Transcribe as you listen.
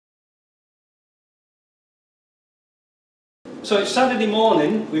So it's Saturday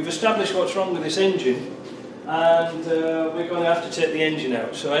morning, we've established what's wrong with this engine, and we're going to have to take the engine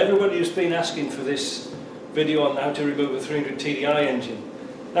out. So everybody who's been asking for this video on how to remove a 300 TDI engine.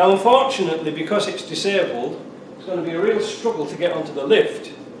 Now unfortunately, because it's disabled, it's going to be a real struggle to get onto the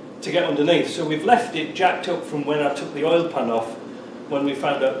lift, to get underneath. So we've left it jacked up from when I took the oil pan off, when we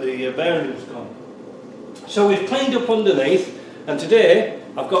found out the bearing was gone. So we've cleaned up underneath, and today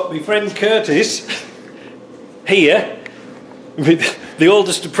I've got my friend Curtis here, the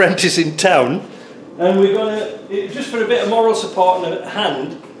oldest apprentice in town, and we're going to, just for a bit of moral support and a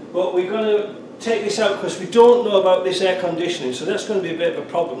hand, but we're going to take this out because we don't know about this air conditioning, so that's going to be a bit of a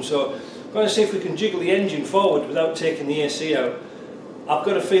problem. So we're going to see if we can jiggle the engine forward without taking the AC out. I've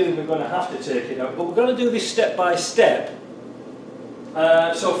got a feeling we're going to have to take it out, but we're going to do this step by step.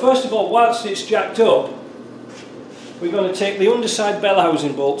 So first of all, whilst it's jacked up, we're going to take the underside bell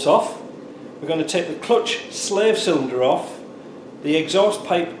housing bolts off, we're going to take the clutch slave cylinder off, the exhaust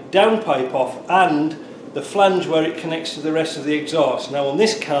pipe downpipe off, and the flange where it connects to the rest of the exhaust. Now on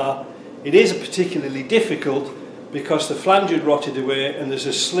this car it is particularly difficult because the flange had rotted away and there's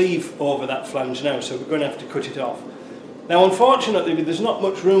a sleeve over that flange now, so we're going to have to cut it off. Now unfortunately there's not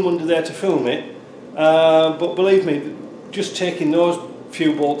much room under there to film it, but believe me, just taking those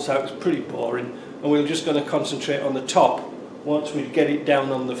few bolts out is pretty boring, and we're just going to concentrate on the top once we get it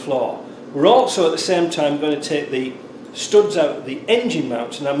down on the floor. We're also at the same time going to take the studs out of the engine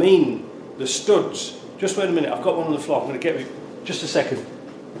mounts, and I mean the studs. Just wait a minute, I've got one on the floor, I'm going to get it, just a second.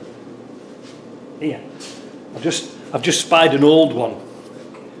 Here, I've just spied an old one.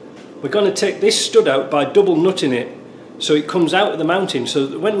 We're going to take this stud out by double nutting it so it comes out of the mounting, so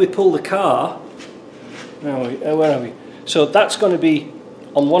that when we pull the car, where are we? So that's going to be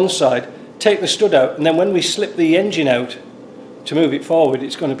on one side, take the stud out, and then when we slip the engine out to move it forward,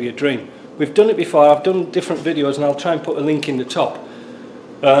 it's going to be a dream. We've done it before, I've done different videos, and I'll try and put a link in the top.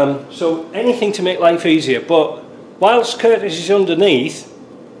 So anything to make life easier, but whilst Curtis is underneath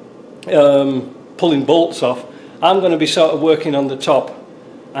pulling bolts off, I'm going to be sort of working on the top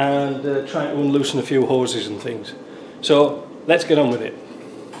and trying to unloosen a few hoses and things. So let's get on with it.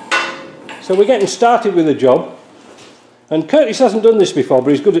 So we're getting started with the job, and Curtis hasn't done this before,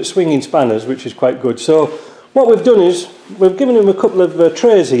 but he's good at swinging spanners, which is quite good. So what we've done is we've given him a couple of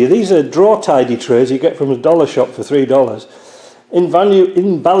trays here. These are draw tidy trays you get from a dollar shop for $3.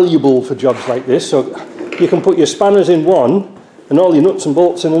 Invaluable for jobs like this, so you can put your spanners in one and all your nuts and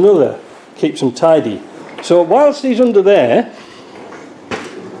bolts in another. Keeps them tidy. So whilst he's under there,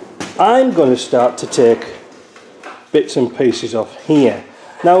 I'm going to start to take bits and pieces off here.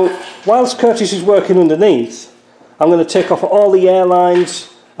 Now whilst Curtis is working underneath, I'm going to take off all the air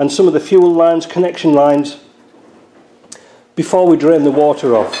lines and some of the fuel lines, connection lines, before we drain the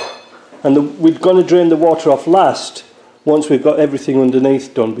water off. And we're going to drain the water off last, once we've got everything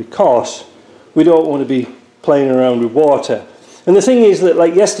underneath done, because we don't want to be playing around with water. And the thing is that,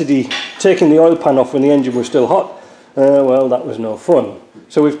 like yesterday, taking the oil pan off when the engine was still hot, well, that was no fun.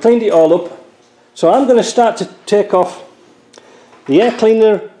 So we've cleaned it all up. So I'm going to start to take off the air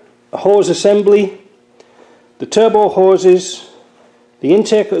cleaner hose assembly, the turbo hoses, the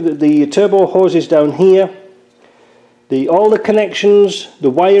intake, the turbo hoses down here, all the connections, the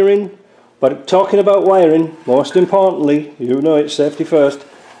wiring. But talking about wiring, most importantly, you know it's safety first,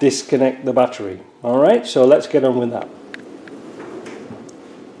 disconnect the battery. Alright, so let's get on with that.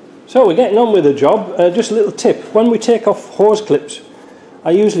 So we're getting on with the job. Just a little tip, when we take off hose clips,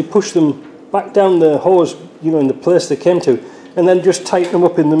 I usually push them back down the hose, you know, in the place they came to, and then just tighten them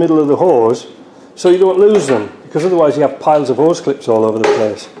up in the middle of the hose so you don't lose them, because otherwise you have piles of hose clips all over the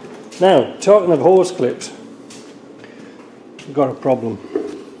place. Now, talking of hose clips, we've got a problem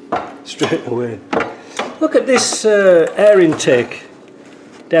straight away. Look at this air intake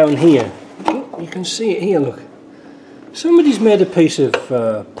down here. You can see it here, look. Somebody's made a piece of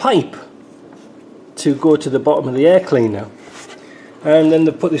pipe to go to the bottom of the air cleaner, and then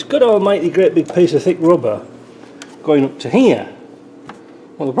they put this good almighty great big piece of thick rubber going up to here.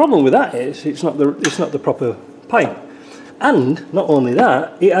 Well, the problem with that is it's not the proper pipe, and not only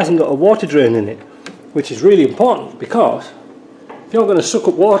that, it hasn't got a water drain in it, which is really important, because if you're going to suck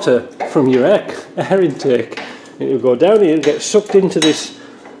up water from your air intake, it will go down here and get sucked into this,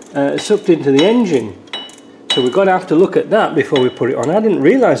 sucked into the engine. So we're going to have to look at that before we put it on. I didn't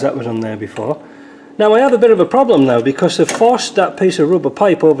realise that was on there before. Now I have a bit of a problem now, because they've forced that piece of rubber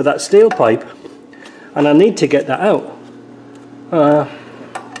pipe over that steel pipe, and I need to get that out.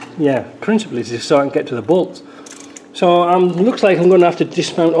 Yeah, principally just so I can get to the bolts. So looks like I'm going to have to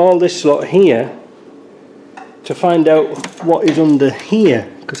dismount all this lot here to find out what is under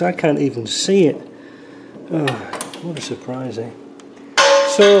here, because I can't even see it. Oh. what a surprise, eh?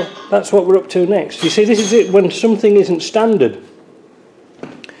 So that's what we're up to next. You see, this is it, when something isn't standard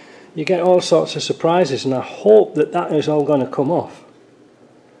you get all sorts of surprises, and I hope that that is all going to come off.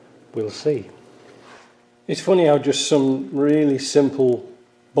 We'll see. It's funny how just some really simple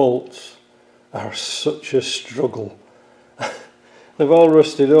bolts are such a struggle. They've all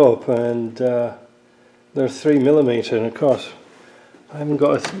rusted up, and they're 3mm, and of course I haven't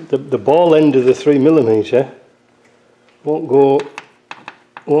got the ball end of the 3mm won't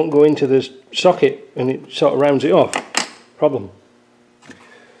go into the socket, and it sort of rounds it off. Problem.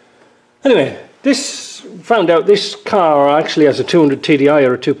 Anyway, found out this car actually has a 200 TDI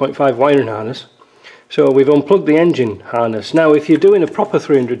or a 2.5 wiring harness. So we've unplugged the engine harness. Now if you're doing a proper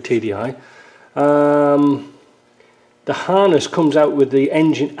 300 TDI, the harness comes out with the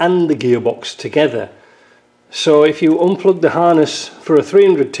engine and the gearbox together. So if you unplug the harness for a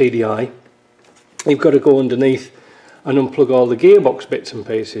 300 TDI, you've got to go underneath and unplug all the gearbox bits and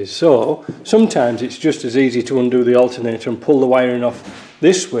pieces. So sometimes it's just as easy to undo the alternator and pull the wiring off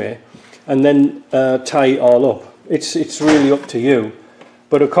this way and then tie it all up. It's really up to you.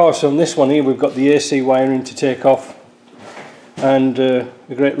 But of course on this one here we've got the AC wiring to take off, and a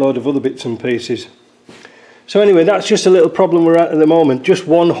great load of other bits and pieces. So anyway, that's just a little problem we're at the moment. Just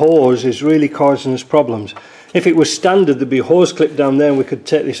one hose is really causing us problems. If it was standard, there'd be a hose clip down there and we could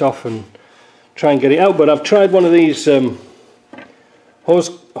take this off and try and get it out. But I've tried one of these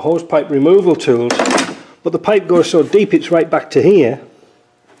hose pipe removal tools, but the pipe goes so deep it's right back to here,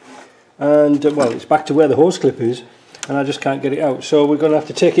 and well, it's back to where the hose clip is, and I just can't get it out. So we're going to have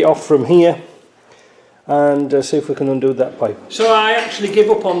to take it off from here and see if we can undo that pipe. So I actually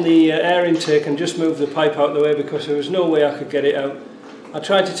give up on the air intake and just move the pipe out of the way because there was no way I could get it out. I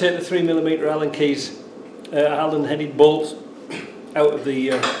tried to take the 3mm Allen keys, Allen headed bolts out of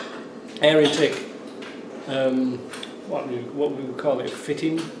the air intake, what we would call it,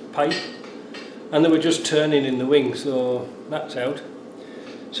 fitting pipe, and they were just turning in the wing, so that's out.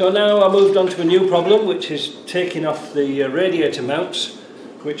 So now I moved on to a new problem, which is taking off the radiator mounts,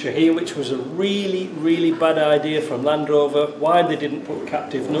 which are here, which was a really bad idea from Land Rover. Why they didn't put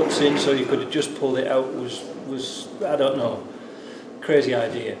captive nuts in so you could have just pulled it out was I don't know, crazy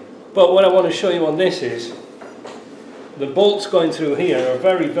idea. But what I want to show you on this is the bolts going through here are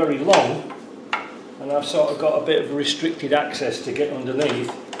very long, and I've sort of got a bit of restricted access to get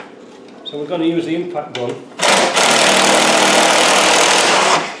underneath. So we're going to use the impact gun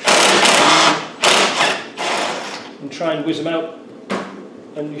and try and whiz them out.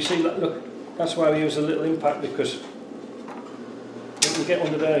 And you see that, look, that's why we use a little impact, because we can get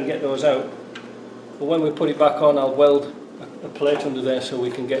under there and get those out. But when we put it back on, I'll weld a plate under there so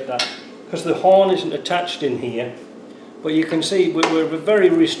we can get that. Because the horn isn't attached in here, but you can see we're very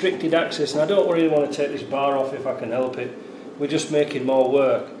restricted access, and I don't really want to take this bar off if I can help it. We're just making more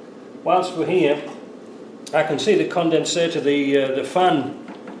work. Whilst we're here, I can see the condensator, the fan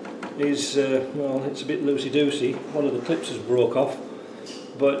is, well, it's a bit loosey-goosey. One of the clips has broke off.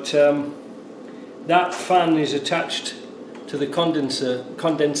 But that fan is attached to the condenser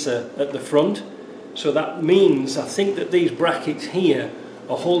at the front, so that means I think that these brackets here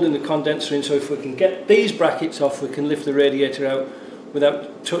are holding the condenser in, so if we can get these brackets off we can lift the radiator out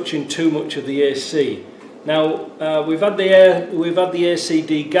without touching too much of the AC. Now we've had the AC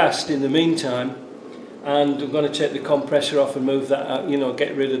degassed in the meantime, and I'm going to take the compressor off and move that out, you know,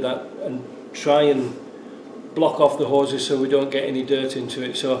 get rid of that and try and block off the hoses so we don't get any dirt into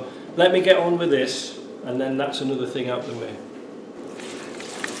it. So let me get on with this, and then that's another thing out the way.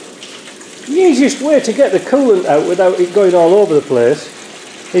 The easiest way to get the coolant out without it going all over the place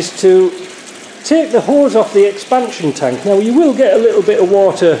is to take the hose off the expansion tank. Now you will get a little bit of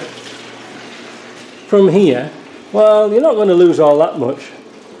water from here. Well, you're not going to lose all that much,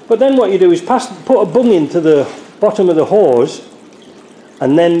 but then what you do is put a bung into the bottom of the hose,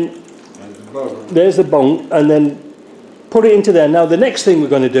 and then there's the bung, and then put it into there. Now the next thing we're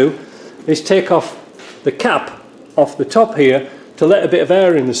going to do is take off the cap off the top here to let a bit of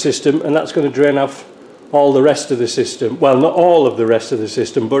air in the system, and that's going to drain off all the rest of the system. Well, not all of the rest of the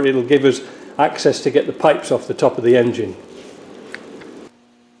system, but it'll give us access to get the pipes off the top of the engine.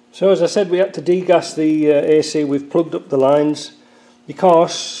 So as I said, we had to degas the AC. We've plugged up the lines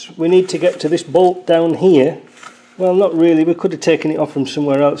because we need to get to this bolt down here. Well, not really, we could have taken it off from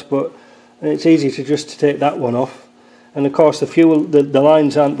somewhere else, but it's easy to just take that one off. And of course the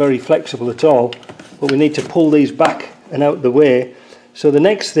lines aren't very flexible at all, but we need to pull these back and out the way. So the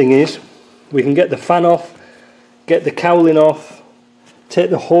next thing is we can get the fan off, get the cowling off, take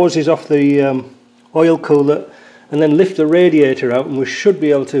the hoses off the oil cooler, and then lift the radiator out, and we should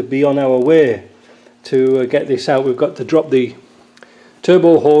be able to be on our way. to get this out. We've got to drop the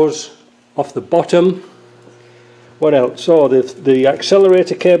turbo hose off the bottom. What else? Oh, the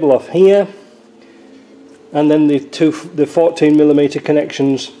accelerator cable off here, and then the 14mm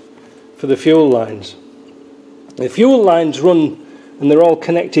connections for the fuel lines. The fuel lines run, and they're all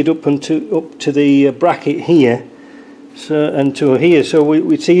connected up to the bracket here, and to here. So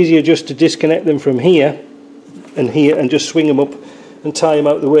it's easier just to disconnect them from here and just swing them up and tie them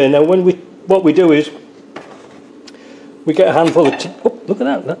out the way. Now, what we do is we get a handful of. Oh, look at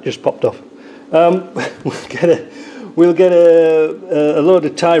that! That just popped off. We'll get a load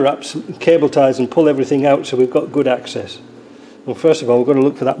of tie wraps, cable ties, and pull everything out so we've got good access. Well, first of all, we're going to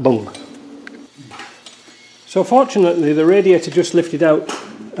look for that bung. So fortunately, the radiator just lifted out,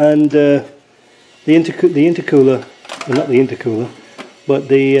 and the intercooler, well, not the intercooler, but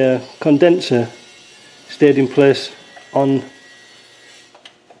the condenser stayed in place on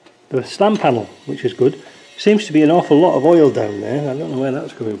the stand panel, which is good. Seems to be an awful lot of oil down there. I don't know where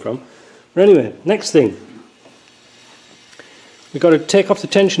that's coming from. But anyway, next thing. We've got to take off the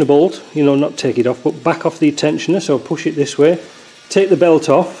tensioner bolt, you know, not take it off, but back off the tensioner, so push it this way. Take the belt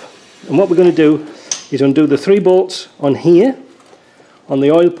off, and what we're going to do is undo the 3 bolts on here, on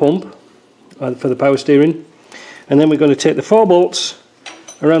the oil pump, for the power steering, and then we're going to take the 4 bolts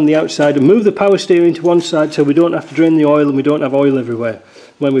around the outside and move the power steering to one side so we don't have to drain the oil and we don't have oil everywhere.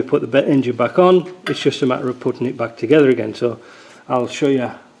 When we put the engine back on, it's just a matter of putting it back together again, so I'll show you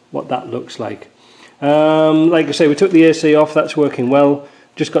what that looks like. Like I say, we took the AC off, that's working well,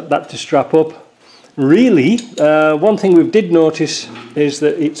 just got that to strap up. Really, one thing we did notice is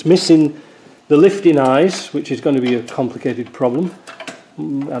that it's missing the lifting eyes, which is going to be a complicated problem.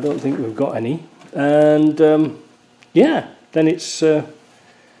 I don't think we've got any, and yeah, then it's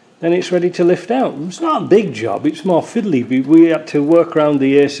ready to lift out. It's not a big job, it's more fiddly. We had to work around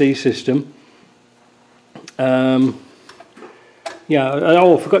the AC system. Yeah,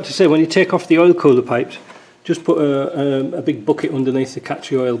 oh, I forgot to say, when you take off the oil cooler pipes, just put a big bucket underneath to catch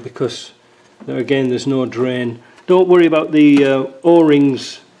the oil, because there, again, there's no drain. Don't worry about the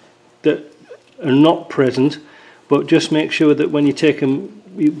O-rings that are not present, but just make sure that when you take them,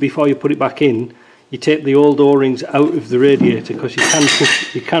 before you put it back in, you take the old O-rings out of the radiator, because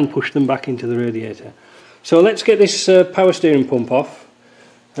you can push them back into the radiator. So let's get this power steering pump off,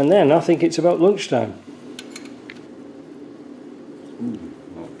 and then I think it's about lunchtime.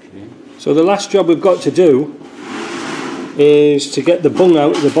 So the last job we've got to do is to get the bung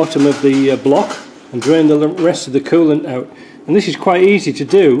out at the bottom of the block and drain the rest of the coolant out. And this is quite easy to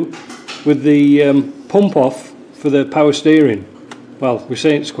do with the pump off for the power steering. Well, we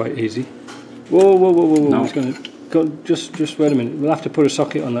say it's quite easy. Whoa, whoa, whoa, whoa, whoa. No. It's going to go, just wait a minute. We'll have to put a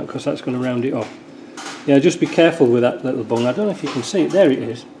socket on that because that's going to round it off. Yeah, just be careful with that little bung. I don't know if you can see it. There it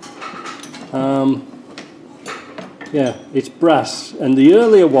is. Yeah, it's brass, and the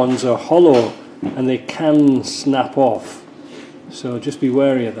earlier ones are hollow and they can snap off, so just be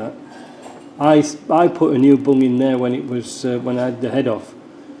wary of that. I put a new bung in there when it was when I had the head off,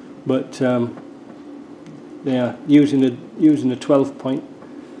 but yeah, using a 12-point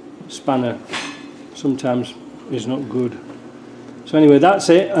spanner sometimes is not good. So anyway, that's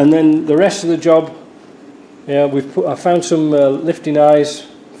it, and then the rest of the job, yeah, I found some lifting eyes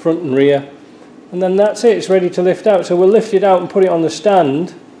front and rear. And then that's it, it's ready to lift out. So we'll lift it out and put it on the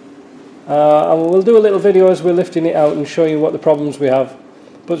stand, and we'll do a little video as we're lifting it out and show you what the problems we have.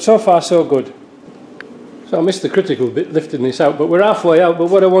 But so far so good. So I missed the critical bit, lifting this out, but we're halfway out. But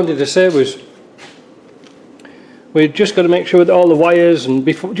what I wanted to say was, we've just got to make sure that all the wires, and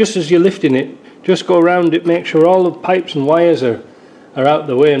before, just as you're lifting it, just go around it, make sure all the pipes and wires are out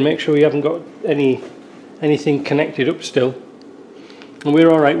the way, and make sure you haven't got anything connected up still. And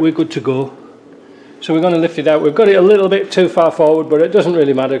we're alright, we're good to go. So we're going to lift it out. We've got it a little bit too far forward, but it doesn't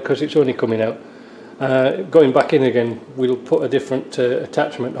really matter because it's only coming out. Going back in again, we'll put a different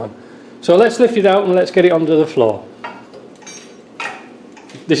attachment on. So let's lift it out and let's get it onto the floor.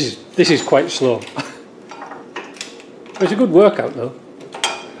 This is quite slow. It's a good workout though.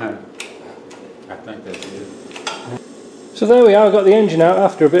 I think that's it. So there we are, I've got the engine out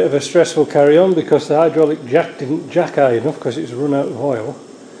after a bit of a stressful carry on because the hydraulic jack didn't jack high enough because it's run out of oil.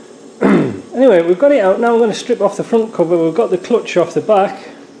 Anyway, we've got it out. Now I'm going to strip off the front cover. We've got the clutch off the back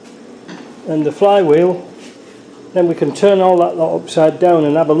and the flywheel. Then we can turn all that lot upside down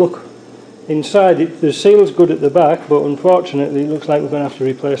and have a look inside. The seal's good at the back, but unfortunately it looks like we're going to have to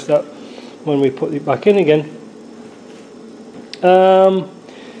replace that when we put it back in again.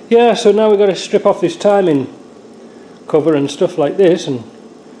 Yeah, so now we've got to strip off this timing cover and stuff like this,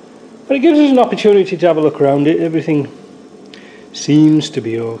 but it gives us an opportunity to have a look around it. Everything seems to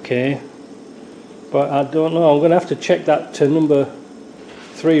be okay. but I don't know. I'm going to have to check that number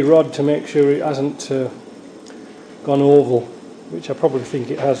 3 rod to make sure it hasn't gone oval, which I probably think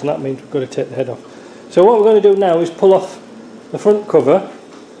it has, and that means we've got to take the head off. So what we're going to do now is pull off the front cover,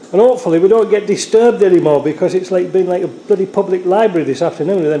 and hopefully we don't get disturbed anymore, because it's like been like a bloody public library this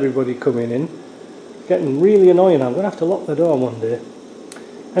afternoon with everybody coming in. It's getting really annoying. I'm going to have to lock the door one day.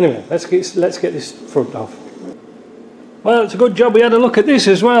 Anyway, let's get this front off. Well, it's a good job we had a look at this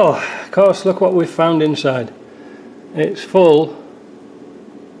as well. Of course, look what we've found inside. It's full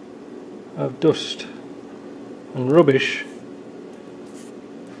of dust and rubbish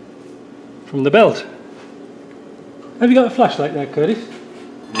from the belt. Have you got a flashlight there, Curtis?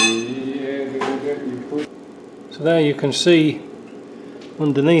 Yeah. So there you can see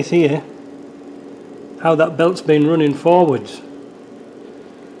underneath here how that belt's been running forwards.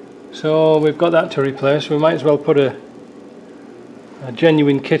 So we've got that to replace. We might as well put a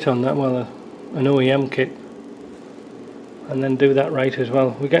genuine kit on that, well, an OEM kit, and then do that right as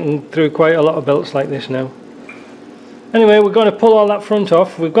well. We're getting through quite a lot of belts like this now. Anyway, we're going to pull all that front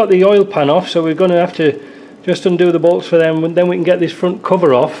off. We've got the oil pan off, so we're going to have to just undo the bolts for them, and then we can get this front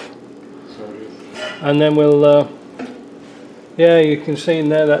cover off. And then we'll, yeah, you can see in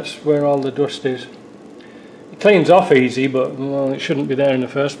there that's where all the dust is. It cleans off easy, but well, it shouldn't be there in the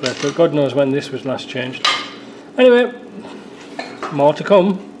first place, but God knows when this was last changed. Anyway, more to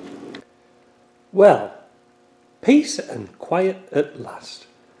come. Well, peace and quiet at last.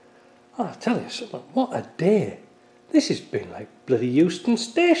 Oh, I'll tell you something, what a day. This has been like bloody Euston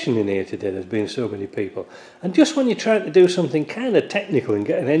Station in here today. There's been so many people. And just when you're trying to do something kind of technical and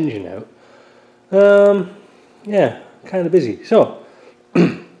get an engine out, yeah, kind of busy. So,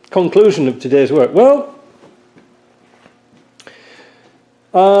 conclusion of today's work. Well,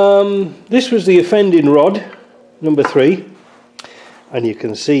 this was the offending rod, number 3. And you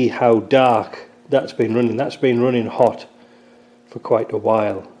can see how dark that's been running. That's been running hot for quite a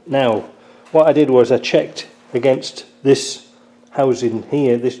while. Now, what I did was I checked against this housing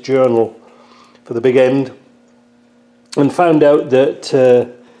here, this journal for the big end, and found out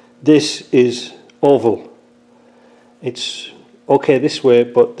that this is oval. It's okay this way,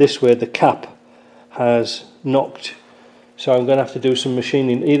 but this way the cap has knocked, so I'm going to have to do some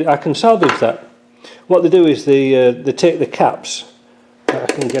machining. Either I can salvage that. What they do is they take the caps. I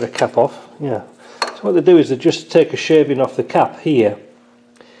can get a cap off, yeah. So what they do is they just take a shaving off the cap here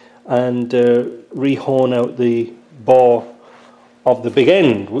and rehorn out the bore of the big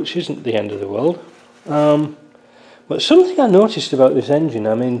end, which isn't the end of the world. But something I noticed about this engine,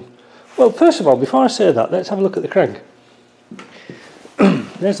 I mean, well, first of all, before I say that, let's have a look at the crank.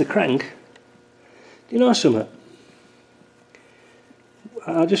 There's the crank. Do you know something?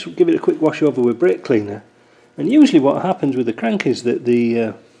 I'll just give it a quick wash over with brake cleaner. And usually what happens with the crank is that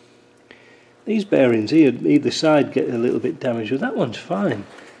these bearings here, either side, get a little bit damaged, but that one's fine.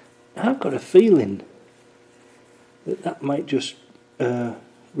 I've got a feeling that that might just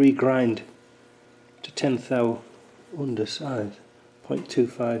regrind to 10th thou undersize,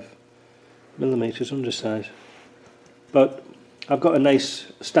 0.25 millimeters undersize. But I've got a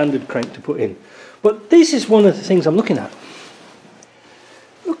nice standard crank to put in. But this is one of the things I'm looking at.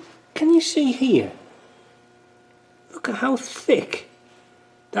 Look, can you see here? Look at how thick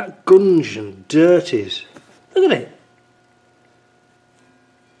that gunge and dirt is. Look at it.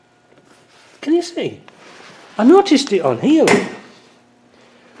 Can you see? I noticed it on here.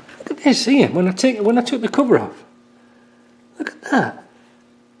 Look at this here. When I took the cover off. Look at that.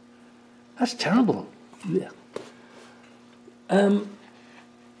 That's terrible. Yeah.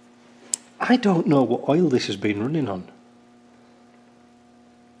 I don't know what oil this has been running on.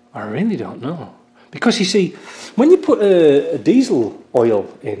 I really don't know. Because you see, when you put a diesel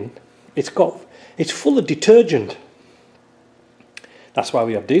oil in, it's full of detergent. That's why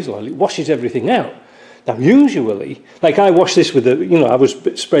we have diesel oil. It washes everything out. Now, usually, like I wash this with I was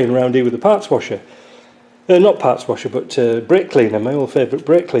spraying around here with a parts washer. Not parts washer, but brake cleaner, my old favourite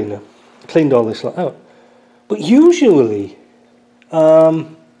brake cleaner. Cleaned all this lot out. But usually,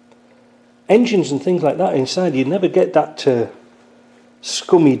 engines and things like that inside, you never get that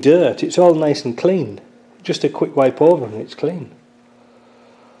scummy dirt. It's all nice and clean. Just a quick wipe over and it's clean.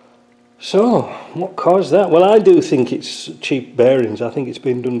 So, what caused that? Well, I do think it's cheap bearings. I think it's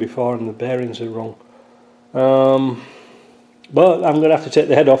been done before and the bearings are wrong. But I'm going to have to take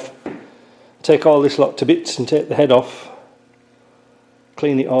the head off. Take all this lot to bits and take the head off.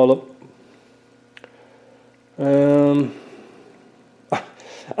 Clean it all up.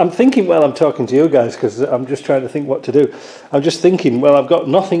 I'm thinking while I'm talking to you guys, because I'm just trying to think what to do. I'm just thinking, well, I've got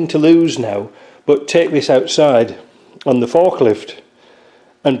nothing to lose now but take this outside on the forklift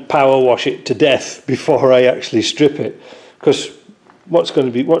and power wash it to death before I actually strip it, because what's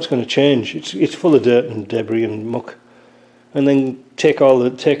going to change? It's full of dirt and debris and muck, and then take all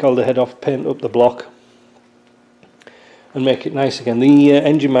the head off, paint up the block, and make it nice again. The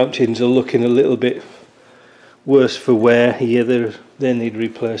engine mountings are looking a little bit worse for wear here. They need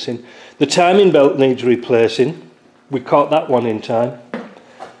replacing. The timing belt needs replacing. We caught that one in time,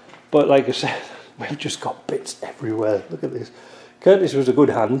 but like I said, we've just got bits everywhere. Look at this. Curtis was a good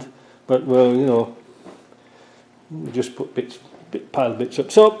hand, but well, you know, we just put piled bits up.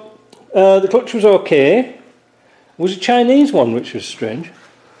 So the clutch was okay. It was a Chinese one, which was strange.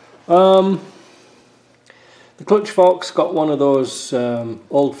 The clutch fork's got one of those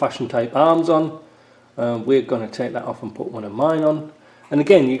old-fashioned type arms on. We're going to take that off and put one of mine on. And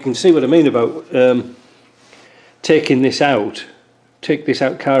again, you can see what I mean about taking this out. Take this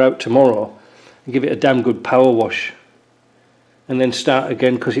car out tomorrow and give it a damn good power wash, and then start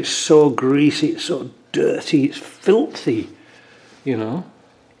again, because it's so greasy, it's so dirty, it's filthy, you know.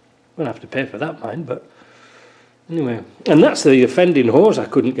 I'm going to have to pay for that, mind, but anyway. And that's the offending hose I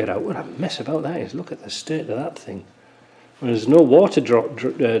couldn't get out. What a mess about that is. Look at the state of that thing. There's no water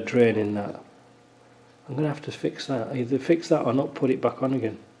drain in that. I'm going to have to fix that. Either fix that or not put it back on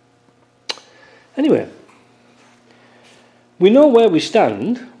again. Anyway, we know where we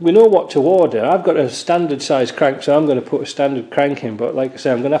stand. We know what to order. I've got a standard size crank, so I'm going to put a standard crank in. But like I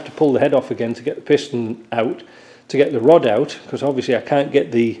say, I'm going to have to pull the head off again to get the piston out, to get the rod out, because obviously I can't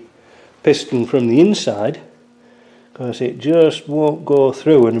get the piston from the inside, because it just won't go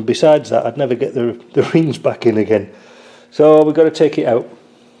through. And besides that, I'd never get the rings back in again. So we've got to take it out,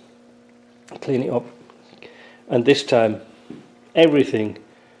 clean it up. And this time, everything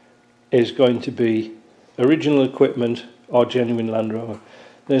is going to be original equipment or genuine Land Rover.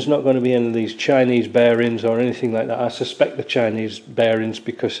 There's not going to be any of these Chinese bearings or anything like that. I suspect the Chinese bearings,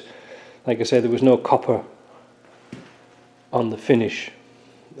 because, like I said, there was no copper on the finish,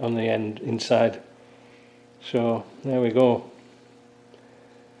 on the end inside. So there we go.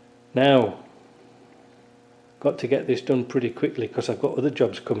 Now, got to get this done pretty quickly, because I've got other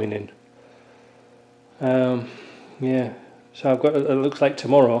jobs coming in. Yeah, so I've got, it looks like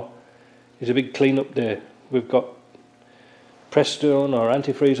tomorrow is a big clean-up day. We've got Prestone or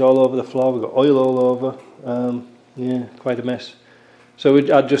antifreeze all over the floor, we've got oil all over. Yeah, quite a mess. So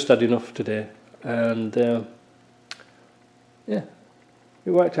I just had enough today, and yeah,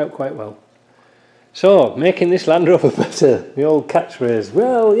 it worked out quite well. So, making this Land Rover better, the old catchphrase.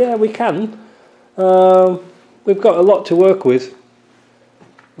 Well, yeah, we can. We've got a lot to work with,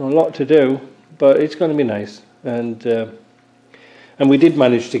 a lot to do, but it's going to be nice. And we did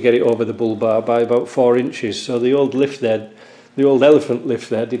manage to get it over the bull bar by about 4 inches. So the old lift there, the old elephant lift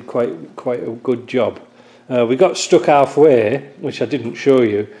there, did quite a good job. We got stuck halfway, which I didn't show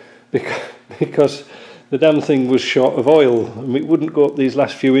you, because the damn thing was short of oil and it wouldn't go up these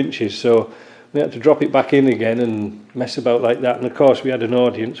last few inches. So we had to drop it back in again and mess about like that. And of course we had an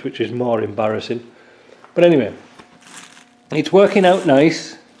audience, which is more embarrassing. But anyway, it's working out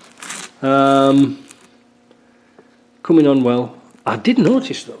nice. Coming on well. I did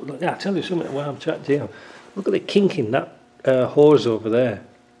notice though, look, I'll tell you something while I'm chatting to you. Look at the kink in that hose over there.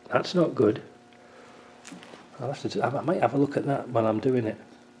 That's not good. I'll have to, I might have a look at that while I'm doing it.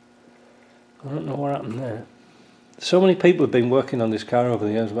 I don't know what happened there. So many people have been working on this car over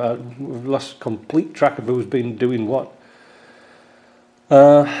the years, but we've lost complete track of who's been doing what.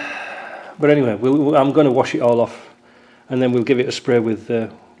 But anyway, I'm going to wash it all off, and then we'll give it a spray with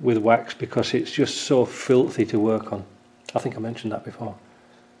wax, because it's just so filthy to work on. I think I mentioned that before.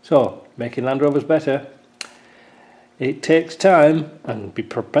 So, making Land Rovers better. It takes time, and be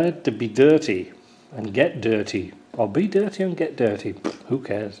prepared to be dirty and get dirty, or be dirty and get dirty. Who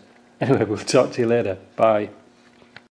cares? Anyway, we'll talk to you later. Bye.